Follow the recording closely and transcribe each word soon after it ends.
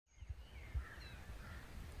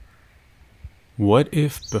What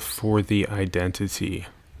if before the identity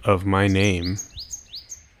of my name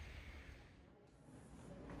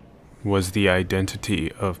was the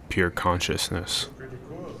identity of pure consciousness? Pretty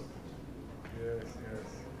cool. Yes, yes.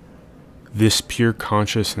 This pure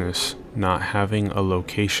consciousness not having a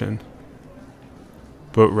location,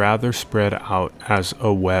 but rather spread out as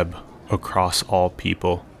a web across all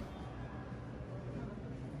people.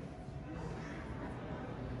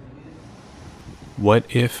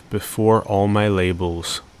 What if before all my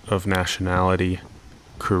labels of nationality,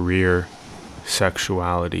 career,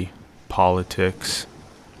 sexuality, politics,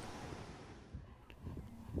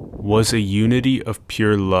 was a unity of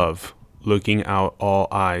pure love looking out all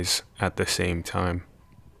eyes at the same time?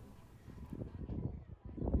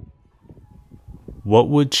 What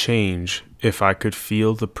would change if I could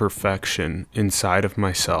feel the perfection inside of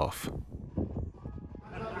myself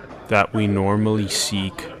that we normally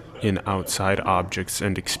seek in outside objects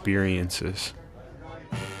and experiences?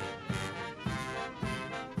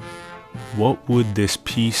 What would this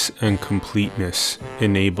peace and completeness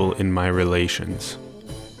enable in my relations?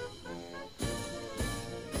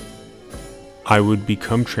 I would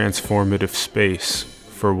become transformative space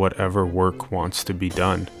for whatever work wants to be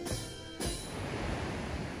done.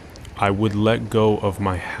 I would let go of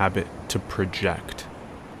my habit to project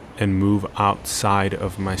and move outside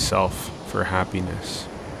of myself for happiness.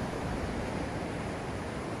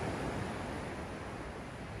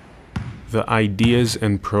 The ideas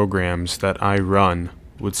and programs that I run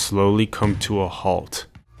would slowly come to a halt,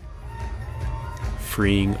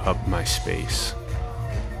 freeing up my space.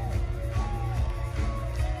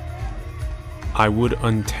 I would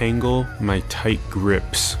untangle my tight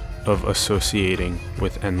grips of associating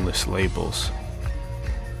with endless labels.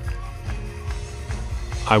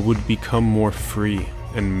 I would become more free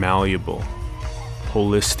and malleable,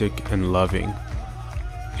 holistic and loving,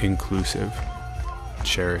 inclusive,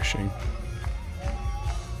 cherishing.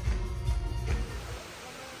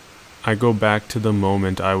 I go back to the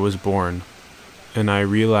moment I was born, and I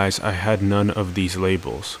realize I had none of these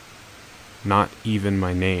labels, not even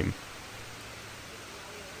my name.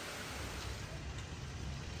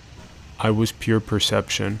 I was pure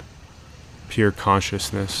perception, pure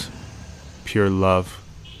consciousness, pure love,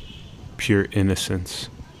 pure innocence,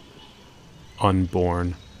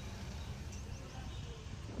 unborn.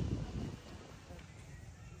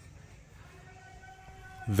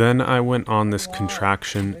 Then I went on this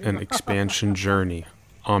contraction and expansion journey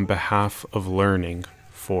on behalf of learning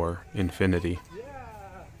for infinity.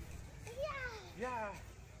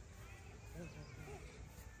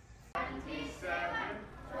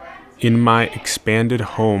 In my expanded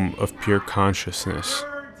home of pure consciousness,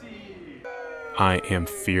 I am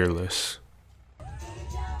fearless.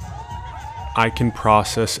 I can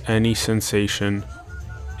process any sensation,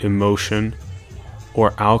 emotion,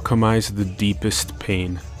 or alchemize the deepest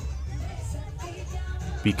pain,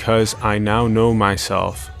 because I now know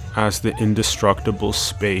myself as the indestructible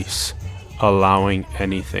space allowing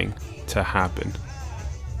anything to happen.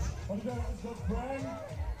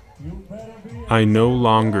 I no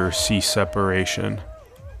longer see separation,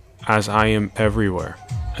 as I am everywhere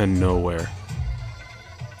and nowhere.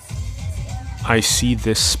 I see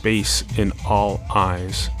this space in all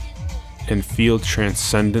eyes and feel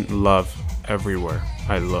transcendent love everywhere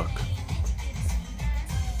I look.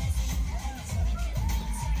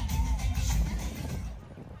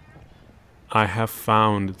 I have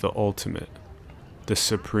found the ultimate, the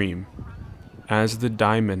supreme, as the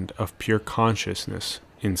diamond of pure consciousness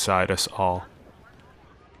inside us all.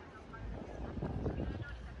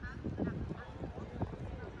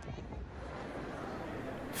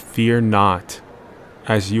 Fear not,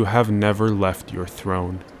 as you have never left your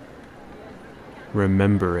throne.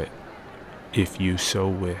 Remember it, if you so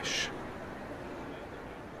wish.